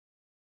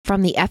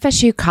From the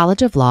FSU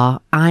College of Law,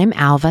 I'm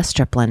Alva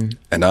Striplin.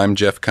 And I'm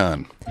Jeff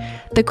Kahn.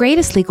 The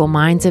greatest legal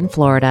minds in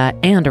Florida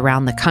and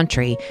around the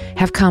country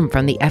have come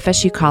from the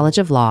FSU College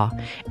of Law,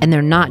 and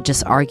they're not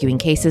just arguing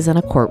cases in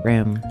a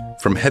courtroom.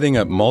 From heading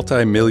up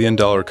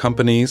multi-million-dollar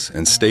companies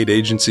and state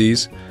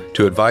agencies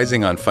to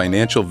advising on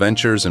financial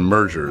ventures and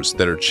mergers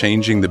that are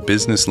changing the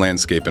business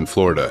landscape in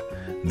Florida,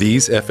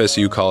 these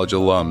FSU College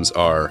alums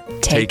are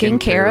taking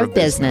care of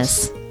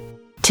business.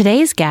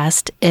 Today's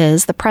guest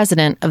is the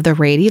president of the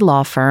Radey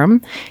Law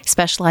Firm. He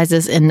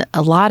specializes in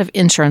a lot of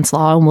insurance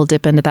law, and we'll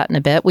dip into that in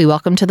a bit. We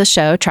welcome to the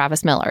show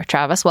Travis Miller.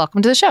 Travis,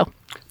 welcome to the show.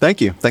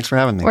 Thank you. Thanks for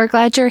having me. We're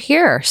glad you're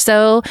here.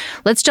 So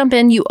let's jump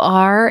in. You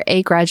are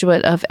a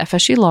graduate of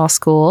FSU Law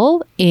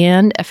School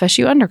and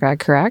FSU undergrad,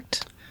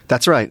 correct?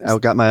 That's right. I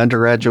got my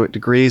undergraduate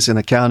degrees in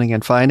accounting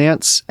and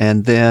finance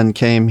and then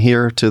came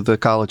here to the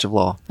College of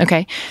Law.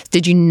 Okay.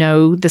 Did you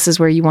know this is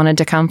where you wanted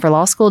to come for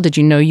law school? Did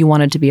you know you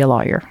wanted to be a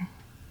lawyer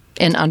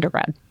in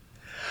undergrad?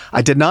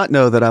 I did not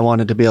know that I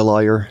wanted to be a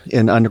lawyer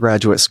in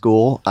undergraduate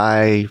school.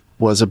 I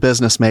was a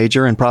business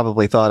major and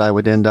probably thought I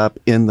would end up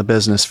in the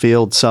business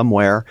field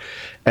somewhere.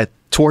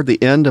 Toward the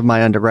end of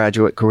my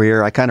undergraduate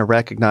career, I kind of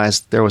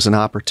recognized there was an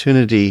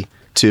opportunity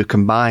to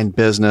combine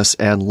business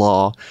and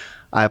law.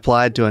 I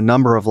applied to a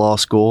number of law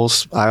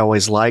schools. I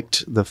always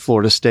liked the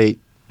Florida State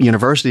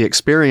University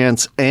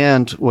experience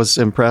and was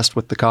impressed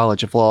with the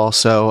College of Law.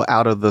 So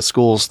out of the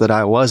schools that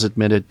I was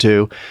admitted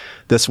to,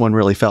 this one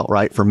really felt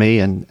right for me.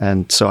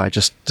 And so I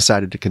just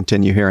decided to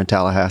continue here in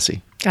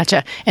Tallahassee.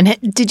 Gotcha. And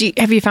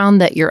have you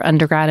found that your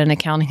undergrad in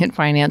accounting and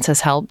finance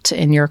has helped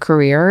in your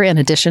career in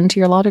addition to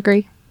your law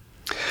degree?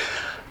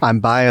 I'm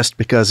biased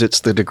because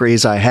it's the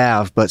degrees I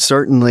have, but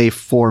certainly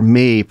for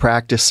me,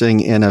 practicing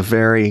in a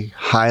very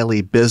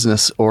highly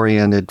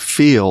business-oriented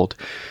field,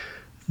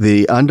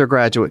 the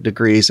undergraduate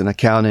degrees in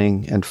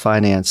accounting and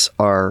finance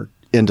are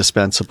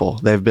indispensable.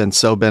 They've been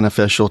so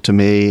beneficial to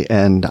me,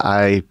 and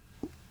I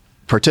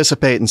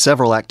participate in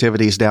several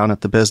activities down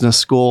at the business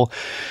school.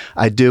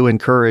 I do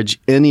encourage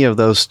any of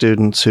those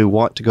students who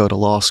want to go to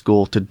law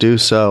school to do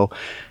so,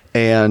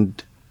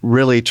 and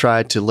really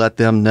try to let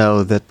them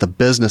know that the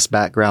business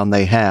background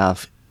they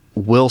have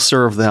will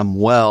serve them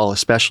well,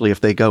 especially if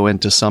they go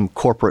into some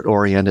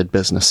corporate-oriented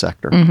business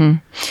sector. Mm-hmm.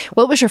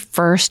 What was your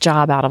first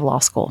job out of law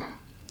school?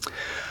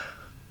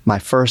 My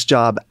first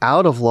job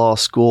out of law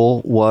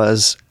school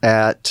was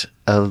at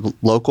a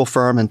local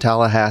firm in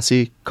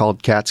Tallahassee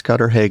called Katz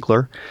Cutter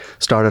Hagler.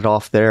 Started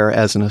off there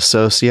as an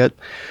associate.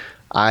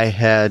 I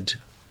had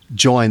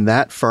joined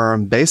that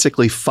firm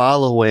basically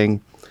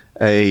following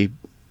a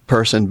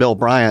person, Bill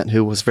Bryant,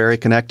 who was very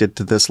connected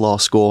to this law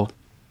school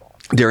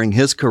during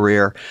his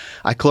career.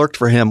 I clerked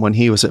for him when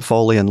he was at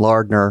Foley and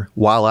Lardner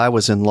while I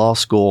was in law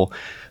school.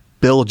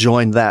 Bill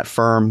joined that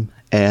firm,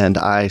 and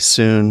I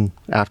soon,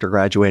 after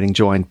graduating,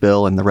 joined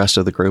Bill and the rest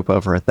of the group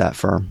over at that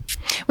firm.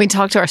 We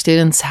talk to our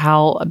students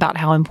about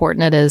how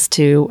important it is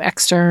to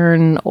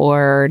extern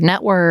or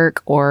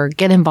network or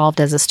get involved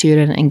as a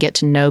student and get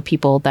to know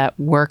people that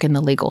work in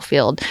the legal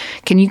field.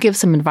 Can you give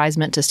some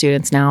advisement to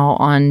students now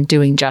on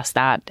doing just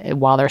that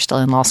while they're still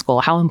in law school?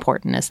 How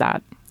important is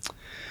that?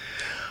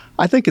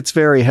 I think it's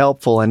very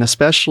helpful, and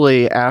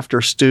especially after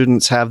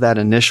students have that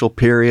initial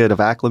period of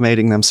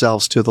acclimating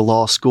themselves to the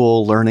law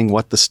school, learning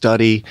what the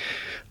study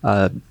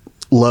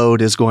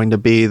load is going to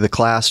be, the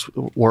class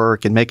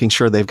work, and making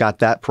sure they've got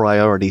that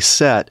priority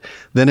set,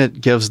 then it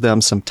gives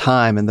them some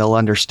time and they'll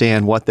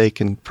understand what they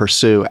can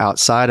pursue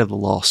outside of the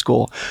law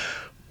school.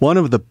 One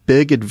of the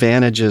big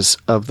advantages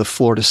of the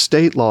Florida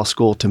State Law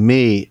School to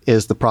me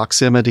is the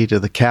proximity to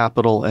the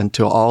Capitol and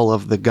to all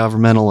of the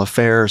governmental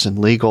affairs and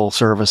legal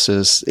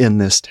services in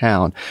this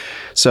town.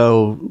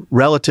 So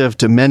relative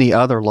to many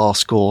other law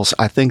schools,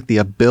 I think the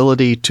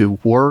ability to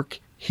work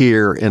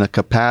here in a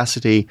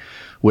capacity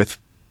with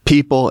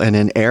people and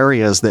in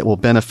areas that will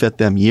benefit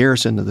them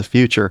years into the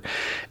future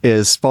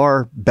is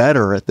far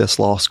better at this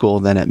law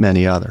school than at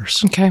many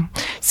others. Okay.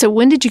 So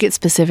when did you get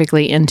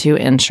specifically into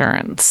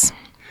insurance?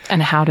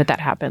 And how did that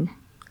happen?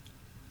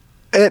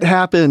 It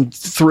happened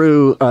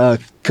through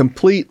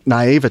complete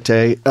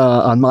naivete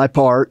on my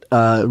part,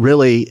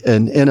 really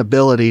an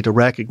inability to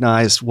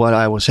recognize what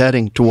I was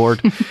heading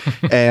toward.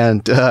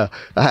 And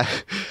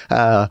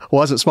I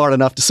wasn't smart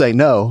enough to say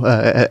no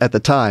at the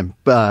time.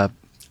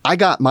 I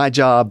got my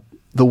job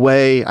the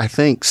way I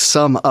think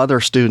some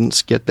other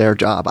students get their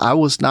job. I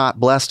was not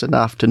blessed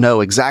enough to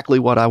know exactly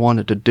what I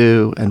wanted to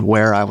do and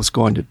where I was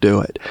going to do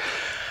it.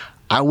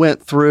 I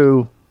went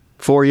through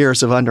 4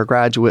 years of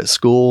undergraduate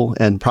school,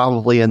 and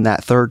probably in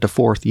that third to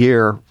fourth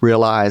year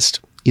realized,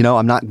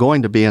 I'm not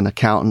going to be an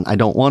accountant. I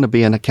don't want to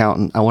be an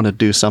accountant. I want to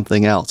do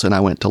something else. And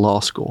I went to law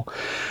school.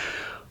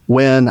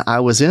 When I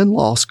was in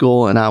law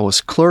school and I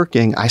was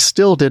clerking, I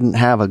still didn't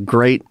have a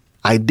great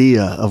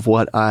idea of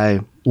what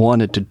I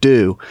wanted to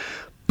do,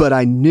 but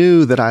I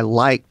knew that I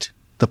liked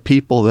the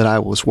people that I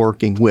was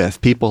working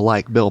with, people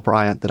like Bill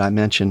Bryant that I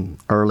mentioned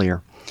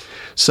earlier.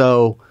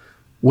 So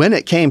when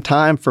it came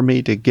time for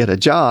me to get a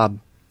job,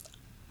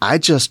 I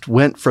just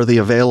went for the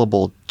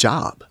available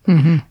job.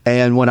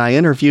 And when I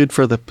interviewed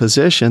for the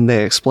position,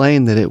 they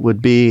explained that it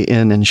would be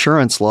in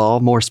insurance law,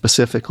 more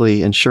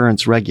specifically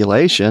insurance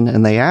regulation.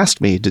 And they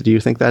asked me, do you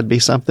think that'd be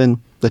something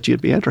that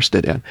you'd be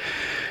interested in?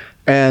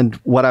 And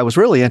what I was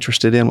really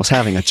interested in was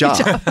having a job.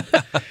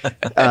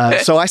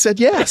 So I said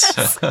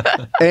yes.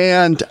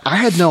 And I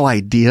had no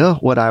idea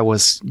what I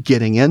was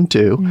getting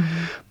into,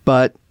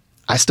 but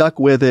I stuck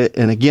with it.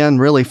 And again,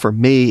 really for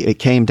me, it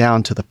came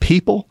down to the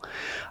people.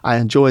 I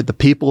enjoyed the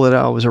people that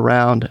I was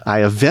around.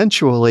 I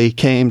eventually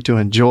came to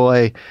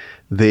enjoy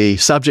the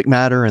subject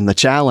matter and the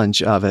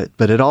challenge of it,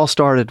 but it all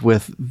started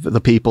with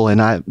the people.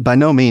 And by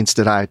no means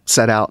did I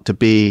set out to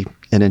be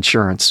an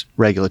insurance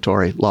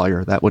regulatory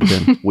lawyer. That would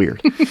have been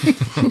weird.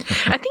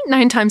 I think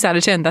 9 times out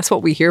of 10, that's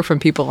what we hear from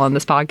people on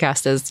this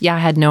podcast is, I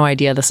had no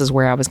idea this is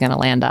where I was going to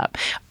land up.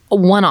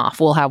 One-off,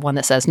 we'll have one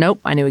that says, nope,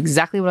 I knew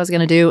exactly what I was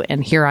going to do,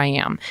 and here I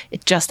am.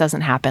 It just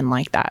doesn't happen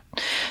like that.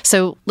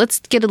 So let's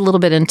get a little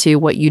bit into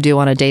what you do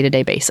on a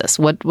day-to-day basis.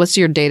 What's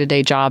your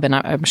day-to-day job? And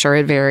I'm sure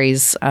it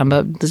varies,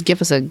 but just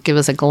give us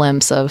a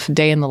glimpse of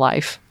day in the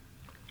life.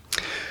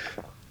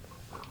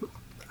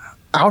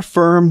 Our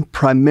firm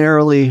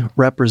primarily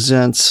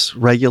represents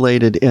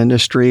regulated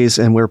industries,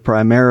 and we're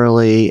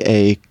primarily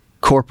a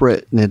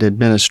corporate and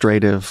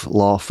administrative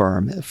law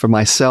firm. For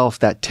myself,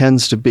 that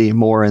tends to be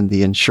more in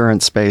the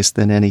insurance space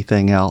than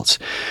anything else.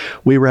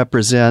 We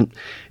represent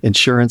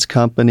insurance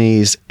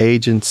companies,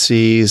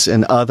 agencies,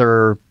 and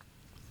other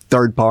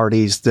third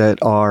parties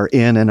that are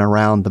in and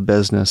around the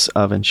business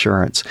of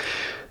insurance.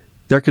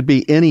 There could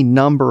be any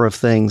number of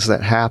things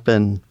that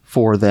happen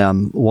for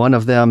them. One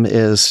of them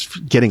is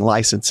getting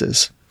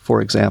licenses,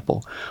 for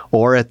example.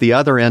 Or at the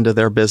other end of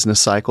their business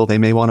cycle, they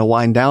may want to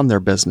wind down their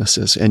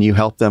businesses, and you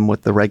help them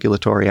with the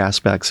regulatory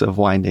aspects of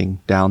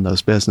winding down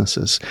those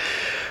businesses.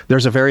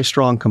 There's a very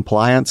strong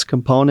compliance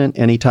component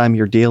anytime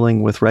you're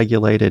dealing with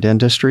regulated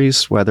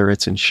industries, whether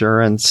it's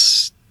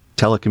insurance,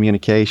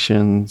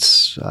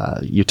 telecommunications,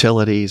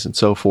 utilities, and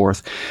so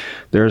forth.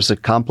 There's a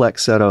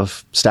complex set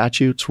of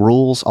statutes,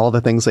 rules, all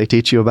the things they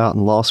teach you about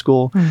in law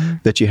school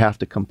that you have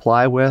to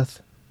comply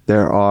with.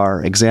 There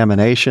are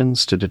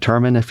examinations to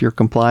determine if you're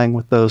complying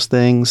with those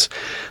things.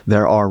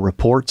 There are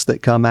reports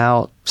that come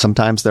out.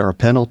 Sometimes there are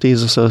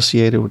penalties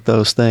associated with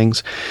those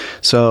things.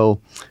 So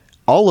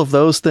all of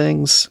those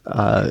things,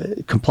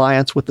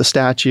 compliance with the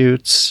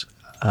statutes,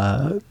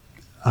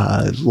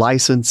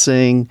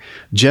 licensing,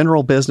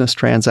 general business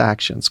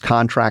transactions,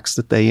 contracts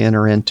that they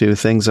enter into,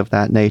 things of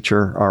that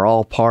nature are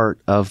all part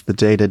of the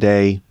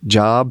day-to-day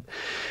job.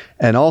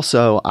 And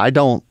also, I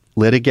don't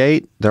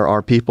litigate. There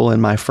are people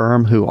in my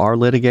firm who are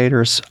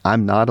litigators.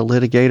 I'm not a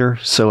litigator.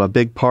 So a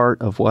big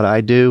part of what I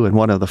do, and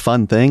one of the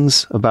fun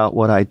things about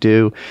what I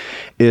do,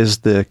 is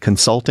the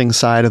consulting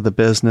side of the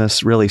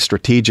business, really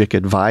strategic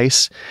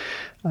advice,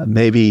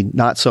 maybe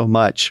not so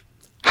much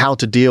how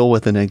to deal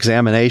with an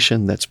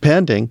examination that's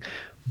pending,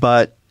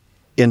 but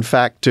in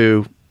fact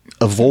to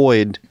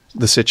avoid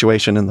the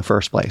situation in the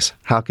first place.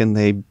 How can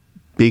they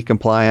be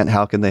compliant?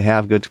 How can they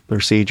have good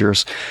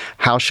procedures?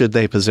 How should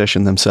they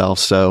position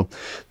themselves? So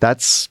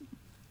that's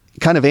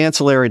kind of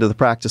ancillary to the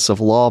practice of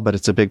law, but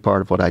it's a big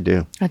part of what I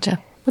do. Gotcha.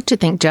 What do you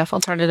think, Jeff?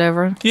 I'll turn it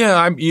over.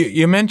 Yeah,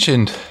 you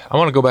mentioned, I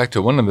want to go back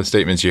to one of the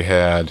statements you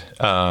had.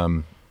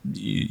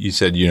 You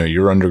said,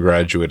 your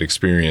undergraduate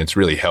experience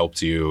really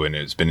helped you and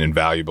it's been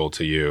invaluable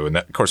to you. And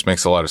that, of course,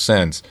 makes a lot of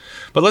sense.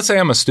 But let's say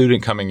I'm a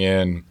student coming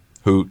in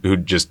who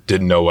just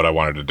didn't know what I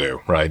wanted to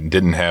do, right? And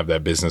didn't have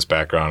that business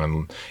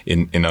background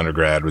and in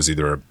undergrad was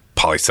either a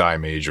poli-sci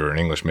major, an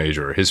English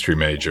major, or a history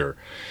major.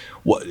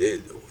 Do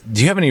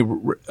you have any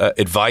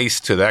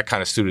advice to that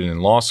kind of student in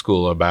law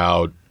school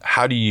about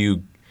how do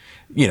you,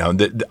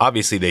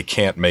 obviously they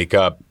can't make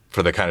up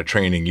for the kind of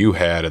training you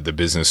had at the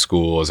business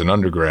school as an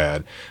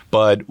undergrad,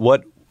 but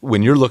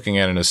when you're looking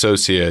at an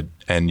associate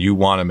and you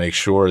want to make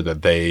sure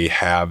that they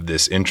have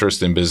this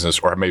interest in business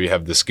or maybe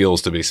have the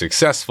skills to be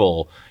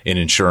successful in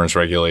insurance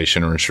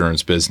regulation or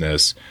insurance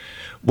business,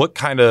 what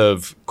kind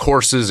of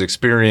courses,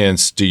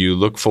 experience do you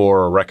look for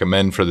or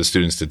recommend for the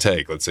students to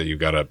take? Let's say you've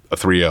got a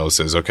 3L that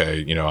says,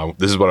 okay,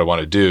 this is what I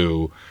want to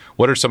do.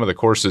 What are some of the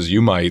courses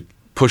you might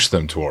push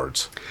them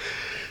towards?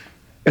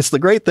 It's the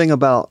great thing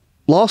about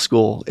law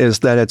school is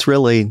that it's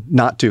really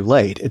not too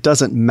late. It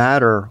doesn't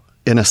matter,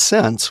 in a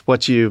sense,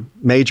 what you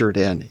majored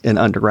in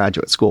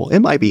undergraduate school. It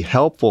might be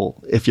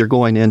helpful if you're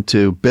going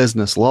into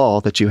business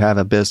law that you have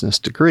a business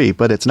degree,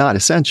 but it's not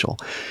essential.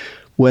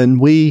 When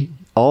we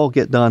all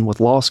get done with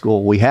law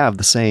school, we have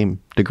the same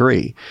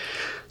degree.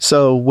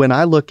 So when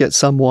I look at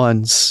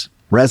someone's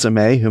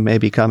resume who may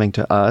be coming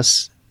to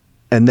us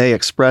and they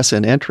express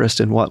an interest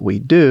in what we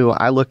do,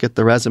 I look at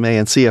the resume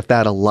and see if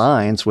that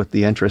aligns with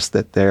the interest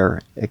that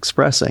they're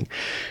expressing.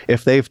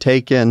 If they've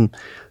taken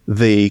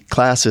the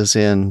classes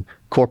in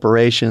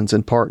corporations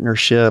and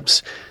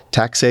partnerships,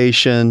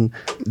 taxation,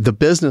 the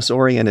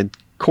business-oriented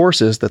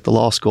courses that the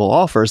law school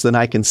offers, then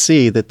I can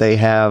see that they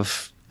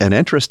have an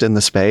interest in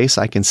the space.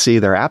 I can see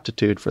their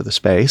aptitude for the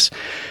space.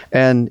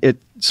 And it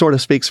sort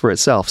of speaks for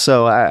itself.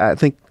 So I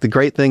think the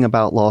great thing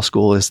about law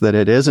school is that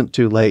it isn't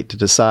too late to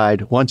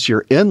decide once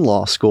you're in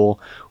law school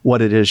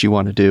what it is you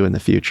want to do in the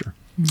future.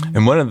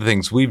 And one of the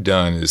things we've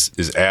done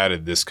is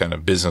added this kind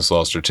of business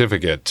law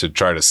certificate to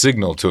try to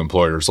signal to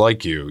employers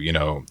like you,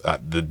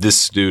 that this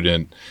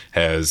student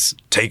has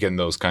taken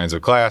those kinds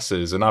of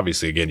classes. And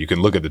obviously, again, you can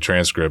look at the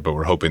transcript, but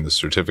we're hoping the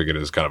certificate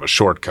is kind of a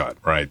shortcut,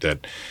 right?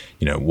 That,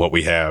 what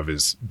we have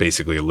is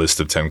basically a list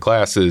of 10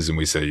 classes, and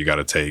we say you got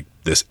to take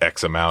this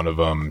X amount of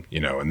them,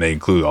 and they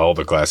include all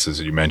the classes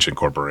that you mentioned: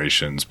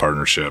 corporations,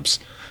 partnerships,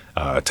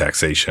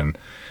 taxation.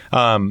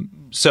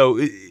 So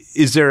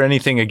is there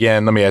anything,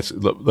 again, let me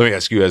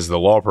ask you as the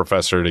law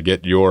professor to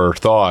get your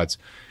thoughts.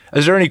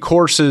 Is there any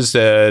courses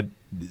that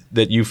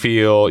you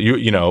feel,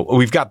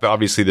 we've got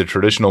obviously the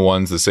traditional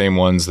ones, the same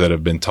ones that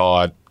have been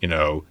taught,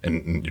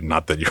 and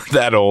not that you're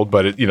that old,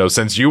 but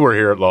since you were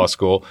here at law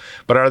school,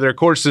 but are there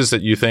courses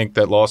that you think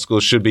that law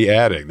schools should be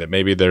adding, that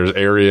maybe there's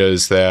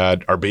areas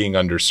that are being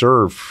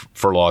underserved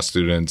for law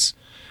students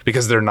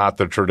because they're not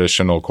the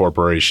traditional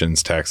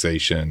corporations,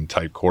 taxation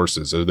type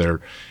courses? Are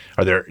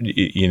there,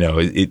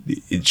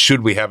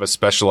 should we have a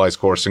specialized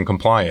course in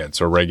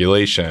compliance or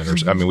regulation? Or,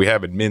 I mean, we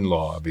have admin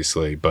law,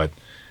 obviously, but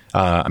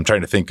I'm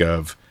trying to think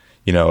of,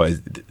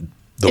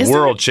 the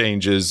world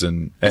changes.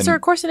 And is there a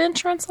course in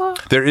insurance law?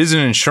 There is an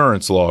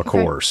insurance law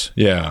course,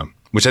 yeah,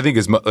 which I think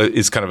is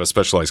kind of a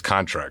specialized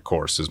contract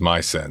course, is my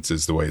sense,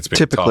 is the way it's being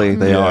typically taught.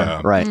 They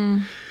are, right.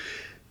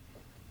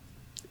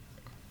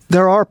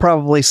 There are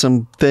probably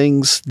some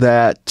things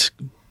that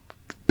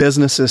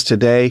businesses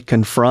today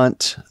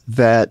confront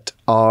that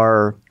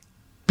are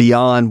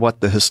beyond what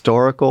the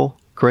historical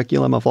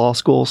curriculum of law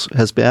schools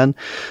has been.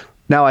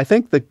 Now, I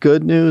think the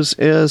good news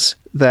is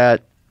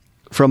that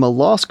from a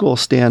law school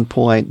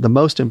standpoint, the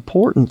most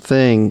important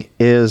thing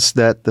is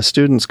that the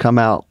students come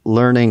out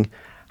learning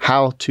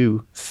how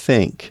to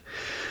think.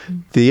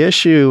 The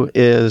issue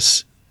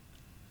is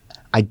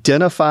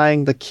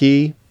identifying the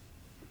key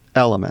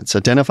elements,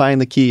 identifying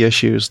the key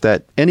issues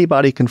that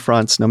anybody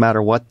confronts, no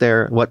matter what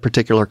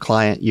particular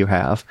client you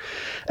have,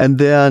 and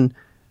then,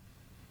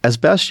 as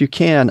best you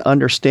can,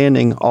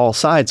 understanding all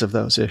sides of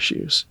those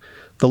issues.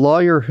 The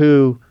lawyer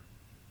who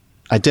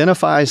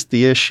identifies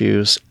the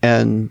issues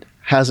and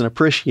has an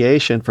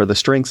appreciation for the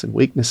strengths and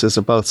weaknesses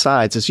of both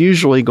sides is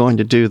usually going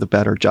to do the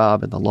better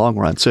job in the long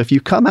run. So if you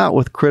come out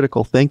with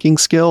critical thinking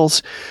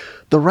skills,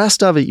 the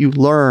rest of it you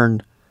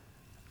learn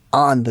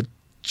on the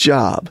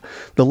job.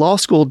 The law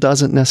school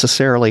doesn't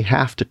necessarily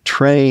have to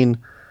train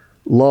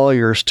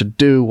lawyers to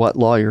do what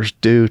lawyers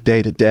do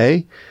day to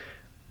day,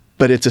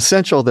 but it's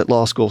essential that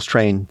law schools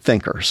train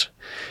thinkers.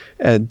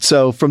 And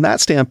so from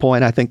that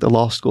standpoint, I think the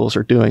law schools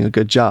are doing a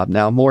good job.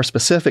 Now, more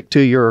specific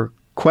to your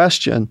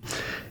question,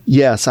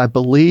 yes, I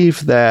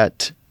believe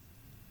that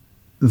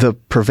the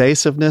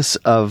pervasiveness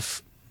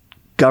of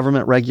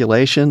government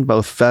regulation,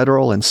 both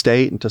federal and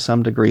state, and to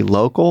some degree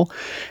local,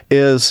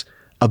 is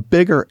a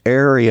bigger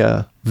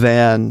area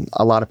than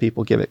a lot of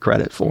people give it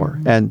credit for.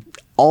 And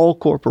all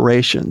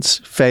corporations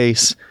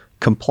face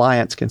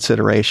compliance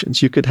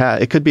considerations. It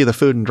could be the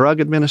Food and Drug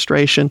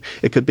Administration,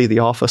 it could be the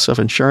Office of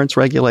Insurance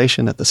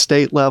Regulation at the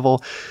state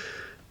level,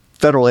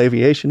 Federal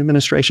Aviation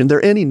Administration. There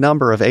are any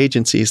number of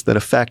agencies that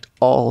affect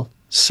all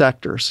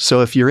sectors.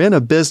 So if you're in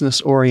a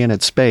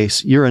business-oriented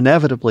space, you're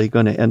inevitably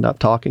going to end up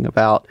talking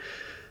about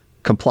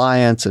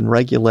compliance and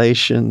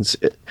regulations.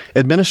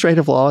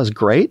 Administrative law is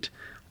great.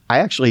 I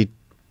actually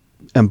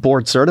am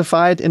board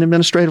certified in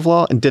administrative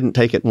law and didn't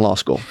take it in law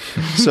school.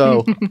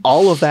 So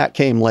all of that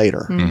came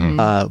later.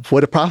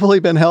 Would have probably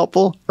been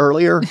helpful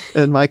earlier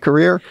in my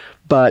career.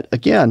 But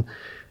again,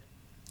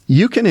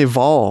 you can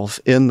evolve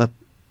in the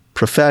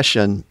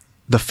profession.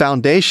 The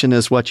foundation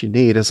is what you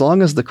need. As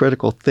long as the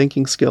critical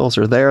thinking skills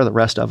are there, the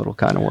rest of it will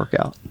kind of work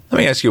out. Let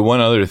me ask you one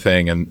other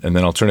thing, and then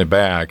I'll turn it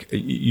back.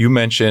 You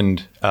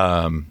mentioned,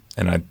 and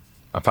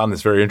I found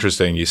this very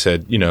interesting. You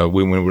said,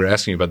 when we were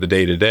asking you about the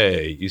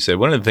day-to-day, you said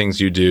one of the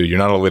things you do, you're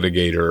not a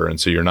litigator,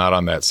 and so you're not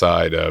on that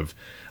side of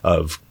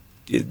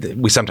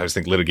we sometimes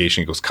think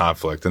litigation equals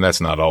conflict, and that's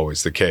not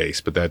always the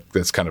case, but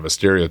that's kind of a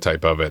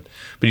stereotype of it.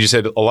 But you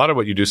said a lot of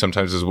what you do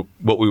sometimes is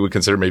what we would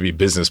consider maybe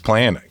business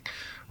planning,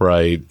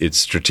 right? It's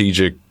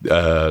strategic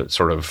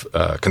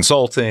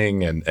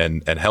consulting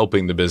and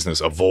helping the business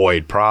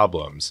avoid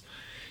problems.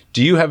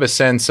 Do you have a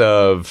sense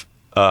of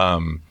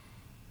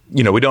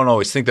we don't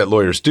always think that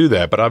lawyers do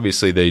that, but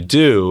obviously they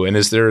do. And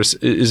is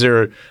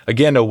there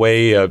again a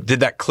way of, did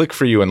that click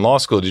for you in law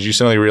school? Did you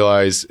suddenly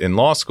realize in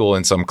law school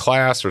in some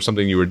class or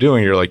something you were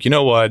doing, you're like, you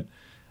know what?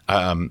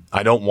 I know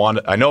I don't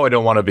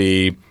want to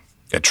be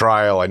at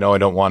trial. I know I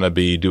don't want to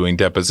be doing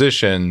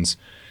depositions.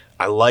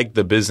 I like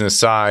the business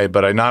side,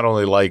 but I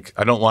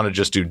don't want to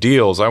just do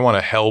deals. I want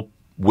to help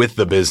with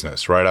the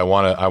business, right? I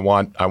want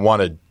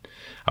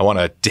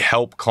to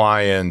help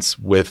clients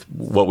with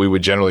what we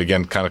would generally,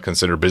 again, kind of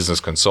consider business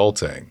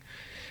consulting.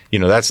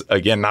 That's,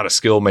 again, not a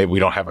skill. Maybe we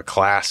don't have a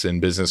class in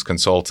business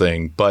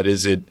consulting, but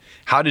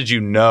how did you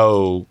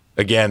know,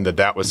 again,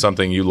 that was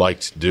something you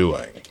liked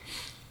doing?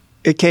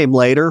 It came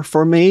later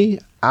for me.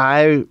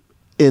 In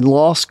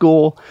law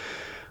school,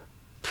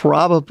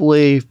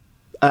 probably,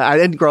 I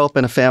didn't grow up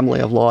in a family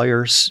of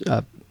lawyers,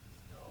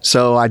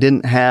 so I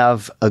didn't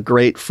have a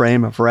great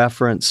frame of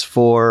reference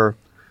for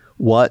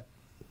what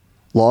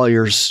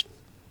lawyers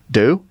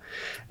do,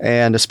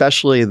 and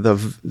especially the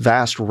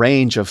vast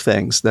range of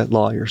things that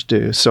lawyers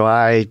do. So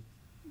I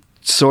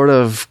sort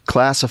of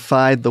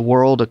classified the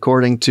world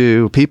according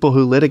to people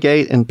who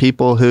litigate and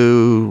people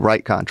who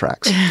write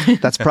contracts.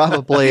 That's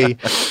probably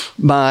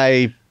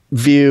my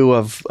view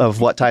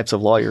of what types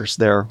of lawyers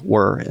there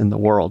were in the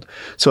world.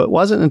 So it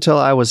wasn't until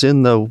I was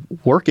in the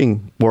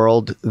working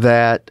world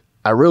that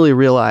I really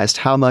realized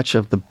how much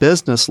of the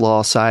business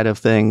law side of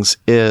things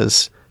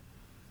is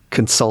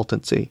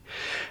consultancy.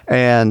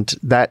 And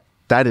that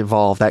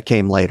evolved, that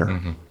came later.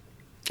 Mm-hmm.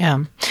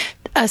 Yeah.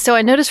 So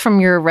I noticed from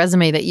your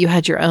resume that you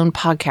had your own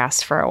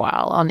podcast for a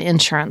while on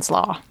insurance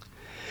law.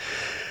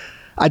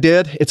 I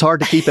did. It's hard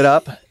to keep it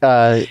up.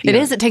 It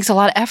is. It takes a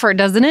lot of effort,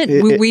 doesn't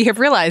it? We have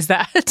realized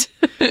that.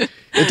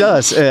 It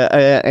does.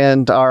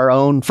 And our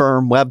own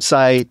firm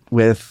website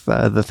with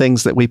the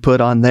things that we put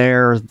on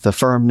there, the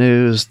firm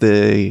news,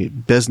 the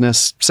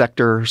business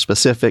sector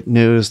specific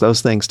news,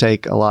 those things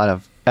take a lot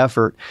of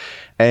effort.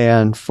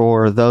 And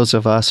for those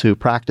of us who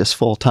practice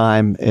full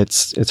time,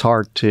 it's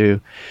hard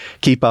to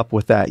keep up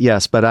with that.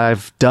 Yes, but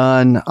I've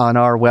done on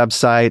our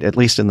website, at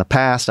least in the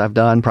past,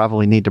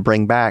 probably need to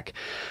bring back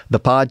the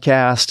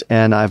podcast.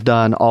 And I've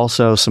done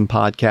also some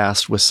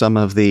podcasts with some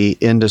of the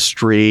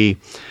industry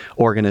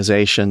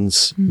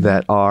organizations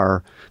that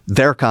are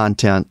their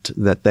content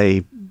that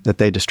they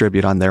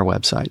distribute on their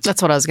websites.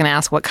 That's what I was going to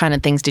ask. What kind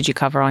of things did you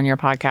cover on your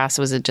podcast?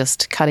 Was it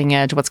just cutting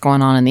edge, what's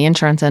going on in the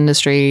insurance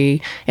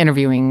industry,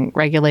 interviewing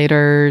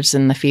regulators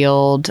in the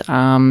field,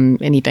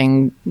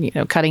 anything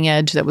cutting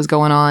edge that was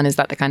going on? Is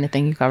that the kind of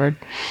thing you covered?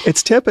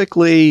 It's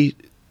typically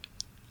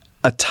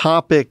a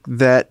topic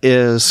that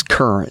is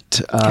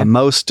current. Okay.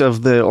 Most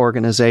of the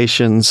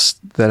organizations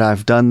that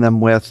I've done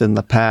them with in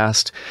the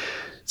past,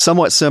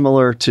 somewhat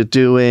similar to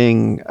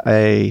doing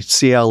a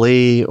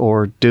CLE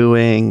or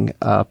doing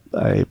a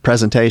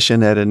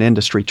presentation at an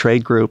industry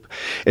trade group.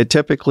 It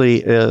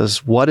typically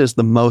is, what is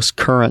the most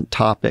current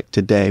topic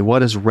today?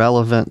 What is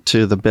relevant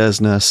to the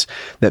business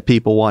that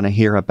people want to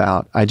hear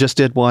about? I just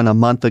did one a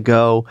month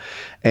ago,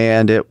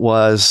 and it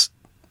was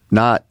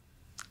not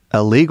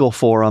a legal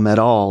forum at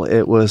all.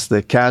 It was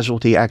the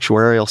Casualty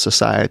Actuarial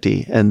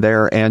Society and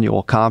their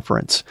annual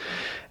conference.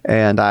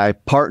 And I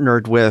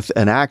partnered with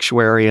an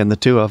actuary, and the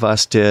two of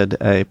us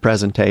did a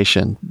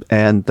presentation.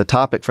 And the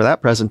topic for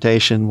that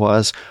presentation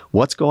was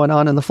what's going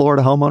on in the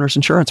Florida homeowners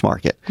insurance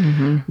market.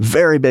 Mm-hmm.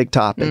 Very big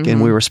topic. Mm-hmm.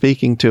 And we were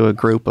speaking to a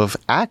group of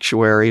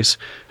actuaries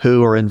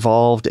who are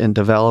involved in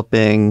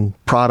developing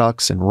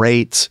products and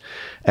rates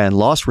and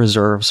loss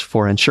reserves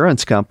for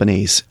insurance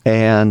companies.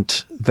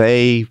 And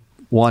they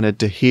wanted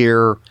to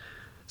hear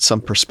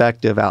some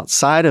perspective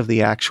outside of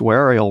the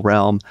actuarial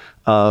realm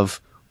of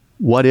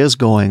what is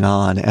going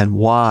on and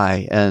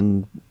why,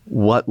 and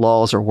what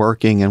laws are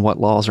working and what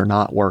laws are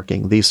not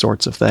working, these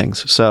sorts of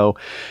things. So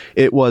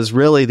it was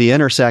really the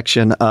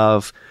intersection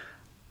of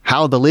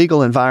how the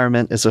legal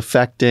environment is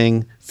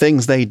affecting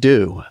things they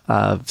do,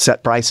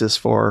 set prices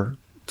for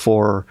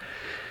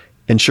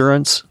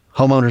insurance,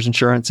 homeowners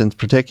insurance in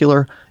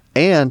particular,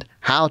 and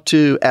how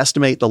to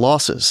estimate the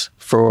losses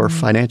for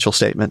financial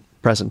statement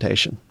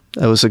presentation.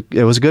 It was a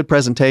good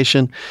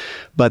presentation,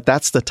 but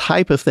that's the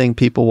type of thing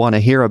people want to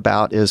hear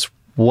about, is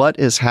what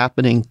is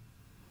happening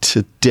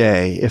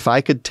today. If I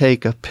could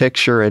take a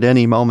picture at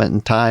any moment in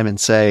time and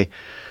say,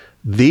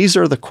 these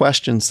are the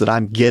questions that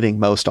I'm getting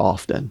most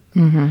often.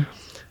 Mm-hmm.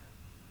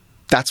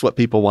 That's what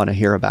people want to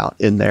hear about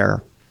in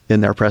their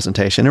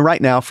presentation. And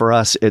right now for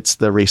us, it's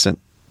the recent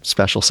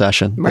special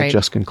session that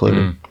just concluded.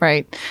 Mm.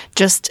 Right.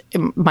 Just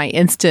my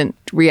instant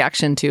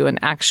reaction to an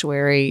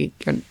actuary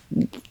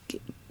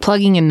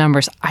plugging in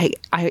numbers.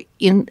 I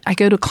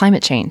go to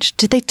climate change.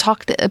 Did they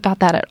talk about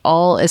that at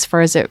all as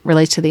far as it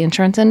relates to the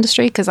insurance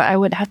industry? Because I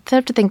would have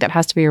to think that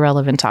has to be a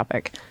relevant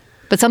topic.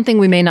 But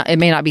something it may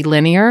not be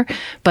linear,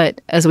 but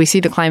as we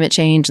see the climate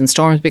change and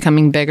storms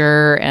becoming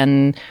bigger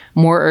and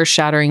more earth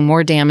shattering,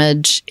 more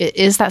damage,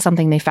 is that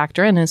something they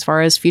factor in as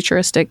far as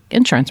futuristic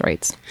insurance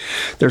rates?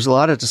 There's a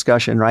lot of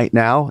discussion right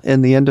now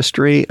in the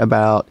industry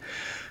about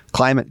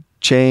climate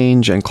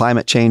change and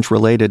climate change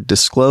related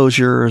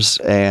disclosures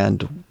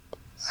and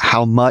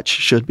how much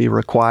should be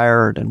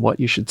required and what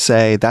you should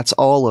say. That's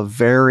all a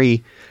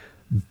very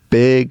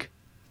big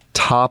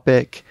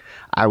topic.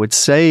 I would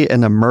say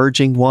an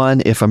emerging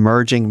one, if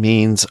emerging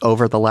means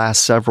over the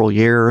last several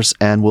years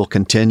and will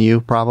continue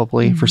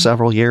probably for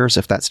several years,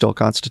 if that still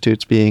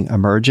constitutes being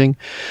emerging.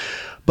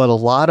 But a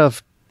lot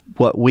of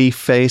what we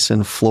face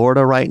in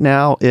Florida right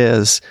now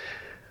is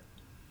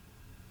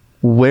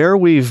where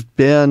we've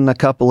been a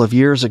couple of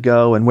years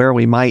ago and where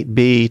we might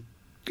be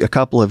a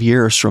couple of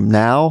years from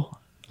now.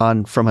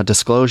 From a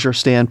disclosure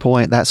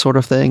standpoint, that sort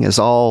of thing is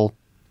all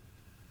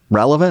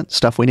relevant,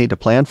 stuff we need to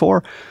plan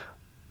for.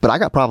 but I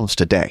got problems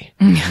today.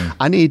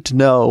 I need to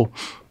know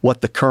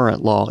what the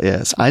current law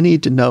is. I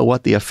need to know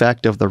what the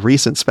effect of the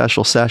recent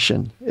special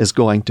session is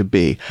going to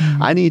be.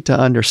 I need to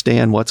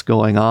understand what's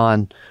going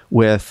on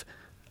with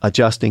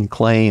adjusting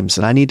claims,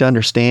 and I need to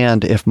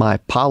understand if my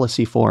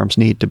policy forms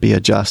need to be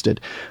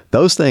adjusted.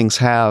 Those things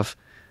have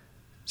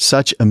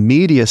such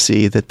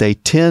immediacy that they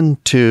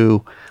tend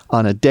to,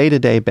 on a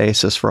day-to-day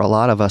basis for a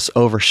lot of us,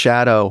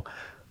 overshadow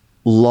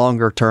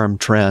longer-term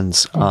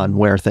trends on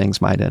where things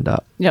might end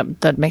up. Yep,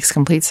 that makes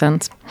complete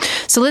sense.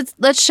 So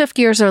let's shift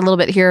gears a little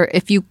bit here.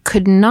 If you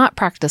could not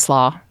practice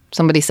law,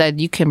 somebody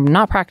said you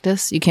cannot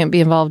practice, you can't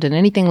be involved in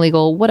anything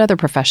legal, what other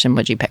profession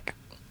would you pick?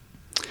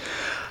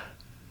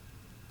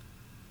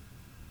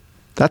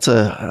 That's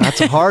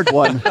a hard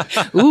one.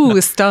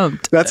 Ooh,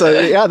 stumped. That's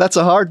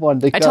a hard one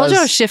because I told you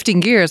I was shifting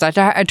gears. I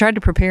tried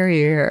to prepare you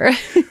here.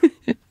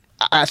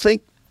 I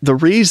think the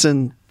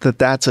reason that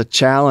that's a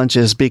challenge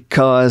is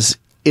because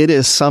it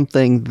is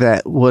something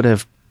that would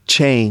have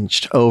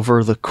changed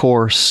over the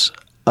course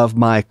of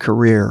my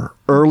career.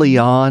 Early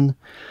on,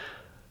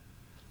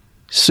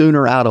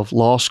 sooner out of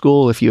law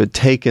school, if you had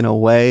taken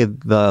away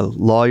the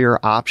lawyer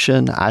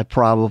option, I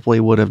probably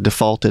would have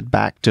defaulted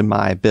back to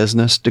my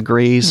business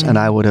degrees, and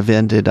I would have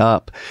ended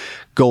up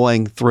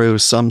going through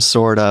some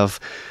sort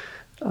of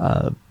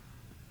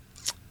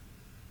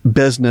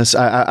business.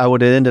 I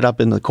would have ended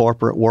up in the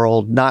corporate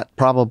world, not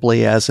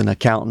probably as an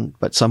accountant,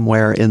 but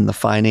somewhere in the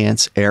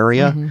finance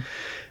area.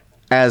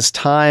 As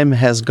time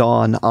has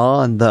gone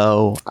on,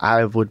 though,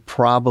 I would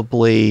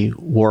probably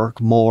work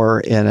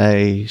more in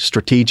a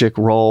strategic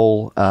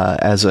role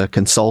as a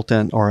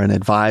consultant or an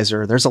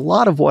advisor. There's a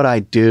lot of what I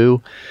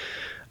do.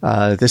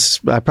 I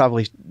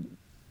probably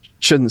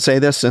shouldn't say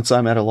this since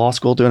I'm at a law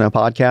school doing a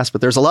podcast, but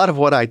there's a lot of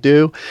what I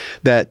do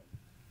that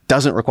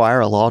doesn't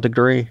require a law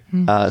degree,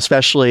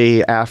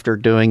 especially after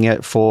doing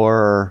it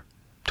for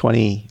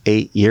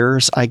 28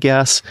 years, I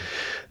guess,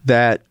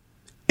 that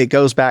it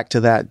goes back to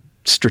that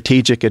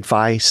strategic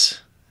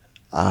advice.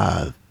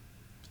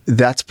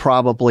 That's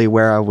probably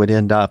where I would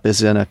end up,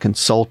 is in a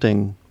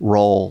consulting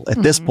role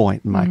at this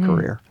point in my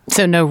career.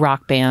 So no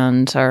rock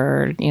band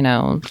or,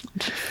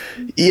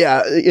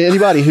 Yeah,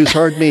 anybody who's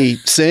heard me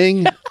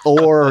sing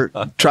or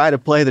try to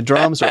play the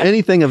drums or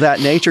anything of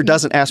that nature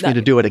doesn't ask me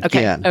to do it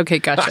again. Okay,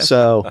 gotcha.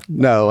 So,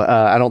 no,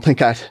 I don't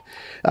think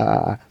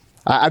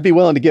I'd be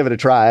willing to give it a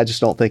try. I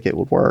just don't think it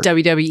would work.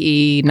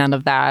 WWE, none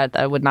of that.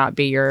 That would not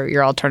be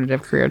your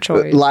alternative career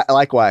choice.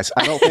 Likewise.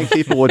 I don't think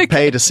people would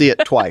pay to see it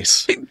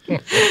twice.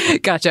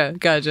 Gotcha.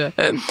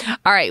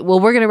 All right. Well,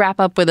 we're going to wrap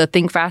up with a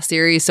Think Fast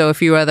series. So a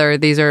few other,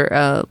 these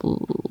are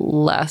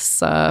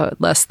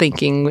less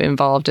thinking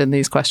involved in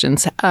these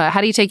questions.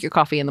 How do you take your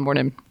coffee in the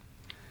morning?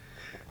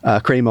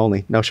 Cream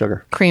only, no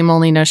sugar. Cream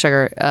only, no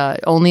sugar.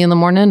 Only in the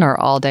morning or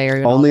all day?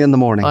 Or only in the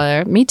morning.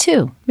 Me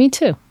too.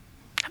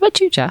 How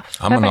about you, Jeff?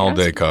 I'm an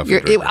all-day coffee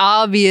drinker.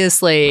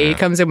 Obviously,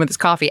 comes in with his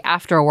coffee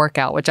after a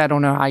workout, which I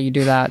don't know how you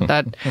do that.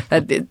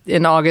 That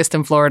in August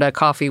in Florida,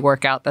 coffee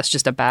workout, that's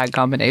just a bad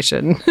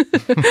combination.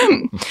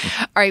 All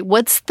right,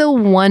 what's the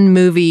one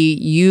movie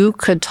you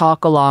could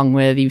talk along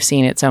with? You've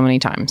seen it so many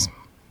times.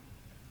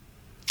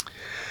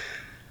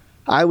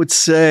 I would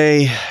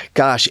say,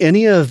 gosh,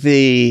 any of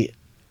the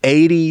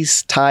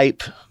 80s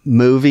type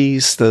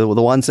movies, the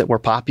ones that were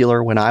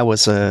popular when I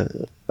was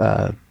a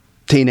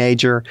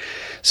teenager.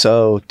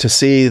 So to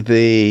see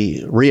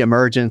the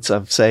reemergence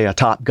of, say, a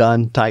Top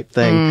Gun type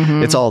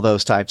thing, it's all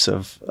those types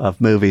of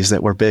movies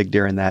that were big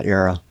during that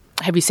era.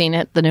 Have you seen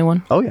it, the new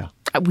one? Oh, yeah.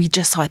 We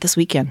just saw it this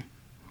weekend.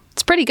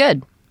 It's pretty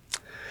good.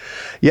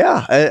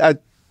 Yeah,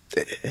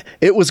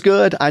 it was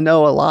good. I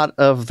know a lot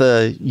of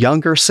the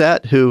younger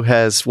set who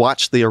has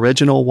watched the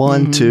original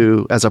one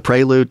as a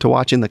prelude to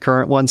watching the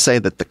current one say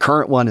that the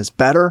current one is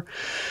better.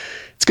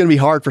 It's going to be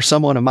hard for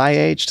someone of my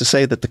age to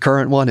say that the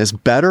current one is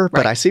better,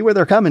 but I see where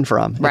they're coming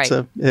from. Right.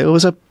 It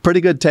was a pretty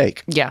good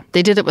take. Yeah,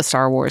 they did it with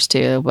Star Wars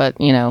too, but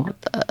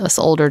us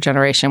older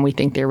generation, we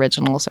think the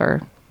originals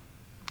are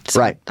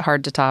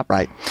hard to top.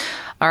 Right.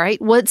 All right.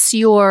 What's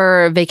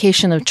your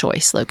vacation of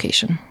choice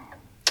location?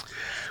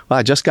 Well,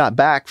 I just got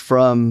back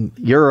from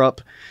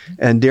Europe,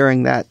 and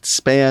during that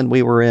span,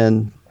 we were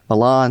in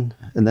Milan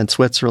and then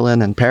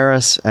Switzerland and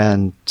Paris,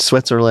 and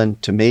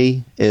Switzerland to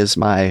me is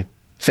my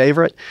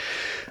favorite.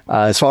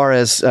 As far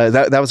as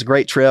that was a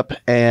great trip,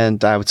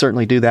 and I would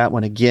certainly do that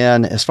one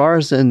again. As far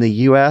as in the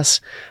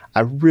U.S., I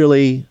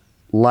really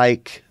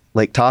like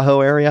Lake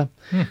Tahoe area.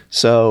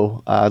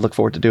 So I look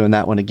forward to doing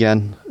that one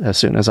again as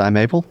soon as I'm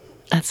able.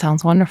 That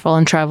sounds wonderful.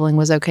 And traveling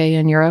was okay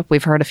in Europe?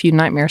 We've heard a few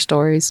nightmare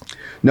stories.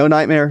 No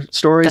nightmare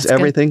stories. That's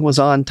Everything good. Was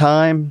on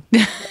time.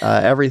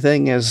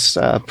 Everything is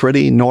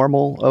pretty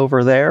normal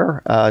over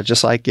there,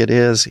 just like it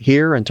is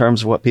here in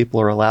terms of what people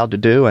are allowed to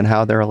do and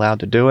how they're allowed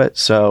to do it.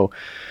 So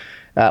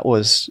that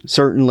was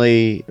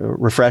certainly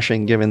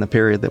refreshing given the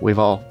period that we've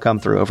all come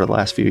through over the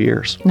last few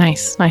years.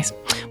 Nice.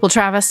 Well,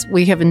 Travis,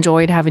 we have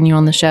enjoyed having you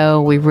on the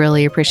show. We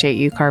really appreciate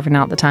you carving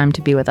out the time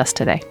to be with us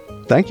today.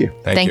 Thank you.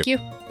 Thank you.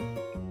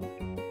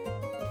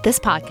 This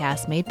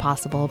podcast made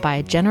possible by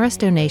a generous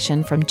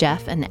donation from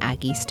Jeff and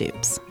Aggie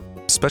Stoops.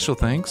 Special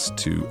thanks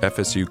to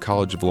FSU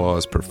College of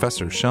Law's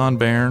Professor Sean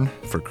Bairn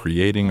for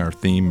creating our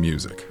theme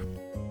music.